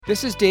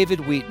This is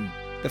David Wheaton.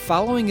 The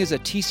following is a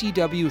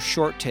TCW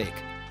short take,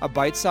 a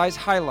bite-sized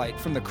highlight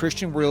from the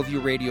Christian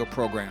Worldview radio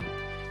program.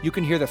 You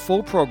can hear the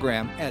full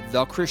program at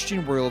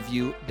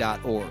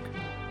thechristianworldview.org.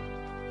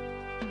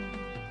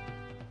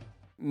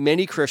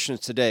 Many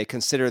Christians today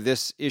consider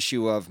this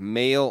issue of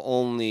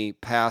male-only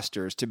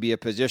pastors to be a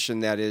position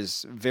that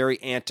is very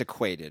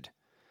antiquated.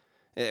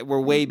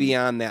 We're way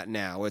beyond that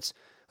now. Let's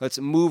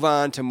move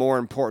on to more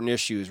important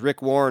issues.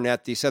 Rick Warren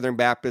at the Southern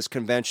Baptist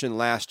Convention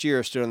last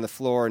year stood on the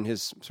floor in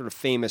his sort of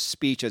famous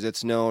speech, as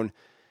it's known.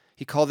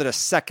 He called it a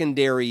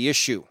secondary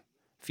issue,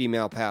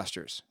 female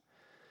pastors.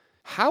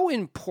 How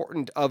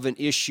important of an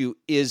issue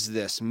is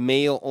this,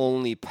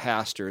 male-only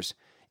pastors,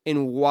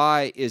 and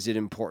why is it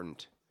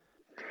important?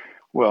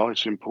 Well,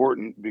 it's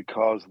important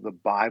because the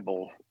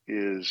Bible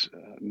is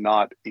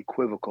not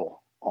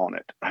equivocal on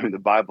it. I mean, the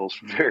Bible's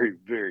very,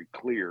 very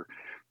clear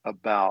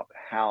about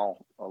how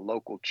a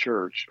local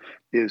church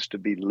is to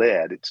be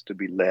led. It's to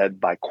be led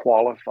by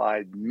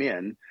qualified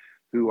men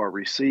who are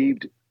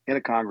received in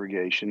a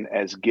congregation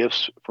as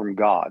gifts from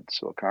God.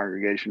 So a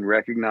congregation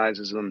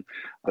recognizes them.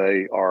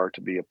 They are to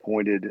be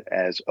appointed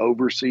as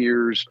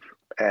overseers,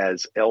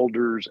 as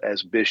elders,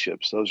 as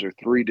bishops. Those are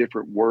three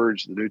different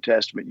words the New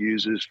Testament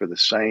uses for the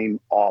same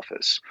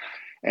office.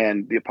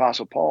 And the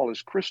Apostle Paul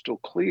is crystal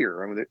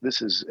clear. I mean,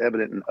 this is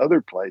evident in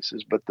other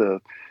places, but the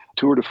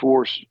tour de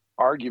force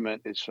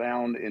argument is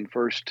found in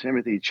 1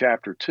 Timothy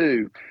chapter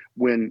 2,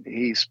 when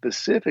he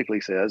specifically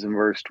says in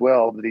verse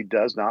 12 that he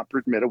does not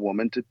permit a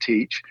woman to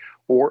teach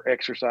or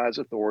exercise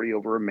authority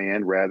over a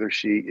man. Rather,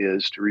 she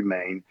is to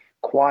remain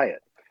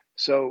quiet.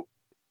 So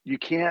you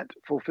can't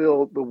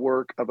fulfill the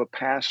work of a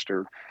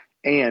pastor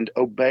and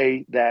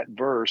obey that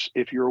verse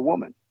if you're a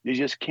woman. You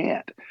just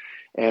can't.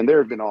 And there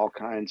have been all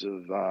kinds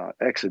of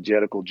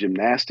exegetical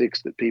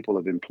gymnastics that people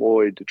have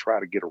employed to try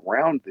to get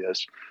around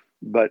this.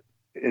 But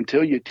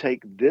until you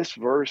take this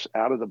verse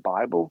out of the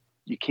Bible,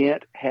 you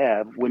can't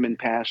have women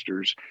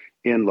pastors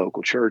in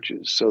local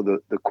churches. So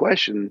the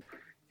question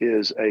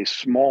is a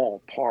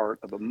small part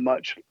of a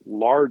much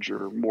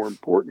larger, more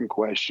important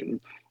question,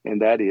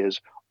 and that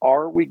is,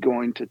 are we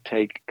going to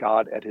take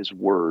God at his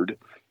word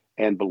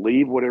and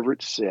believe whatever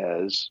it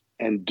says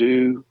and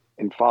do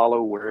and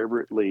follow wherever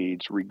it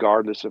leads,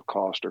 regardless of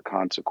cost or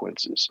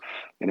consequences?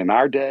 And in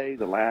our day,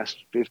 the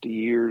last 50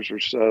 years or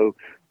so,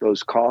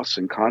 those costs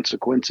and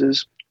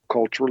consequences,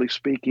 culturally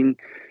speaking,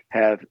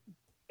 have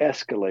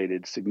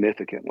escalated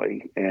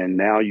significantly. And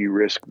now you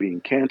risk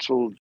being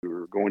canceled.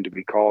 You're going to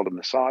be called a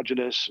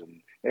misogynist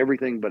and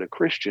everything but a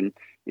Christian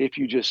if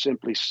you just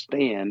simply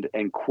stand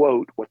and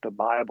quote what the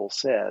Bible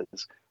says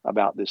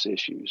about this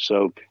issue.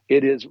 So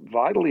it is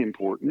vitally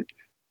important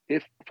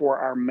if for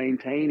our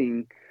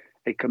maintaining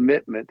a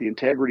commitment, the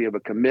integrity of a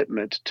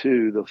commitment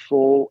to the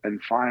full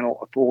and final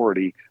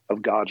authority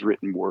of God's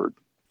written word.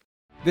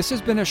 This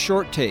has been a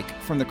short take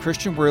from the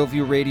Christian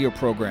Worldview radio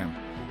program.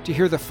 To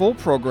hear the full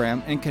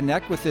program and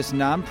connect with this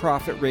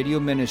nonprofit radio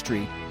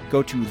ministry,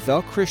 go to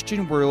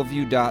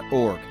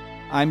thechristianworldview.org.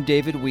 I'm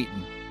David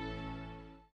Wheaton.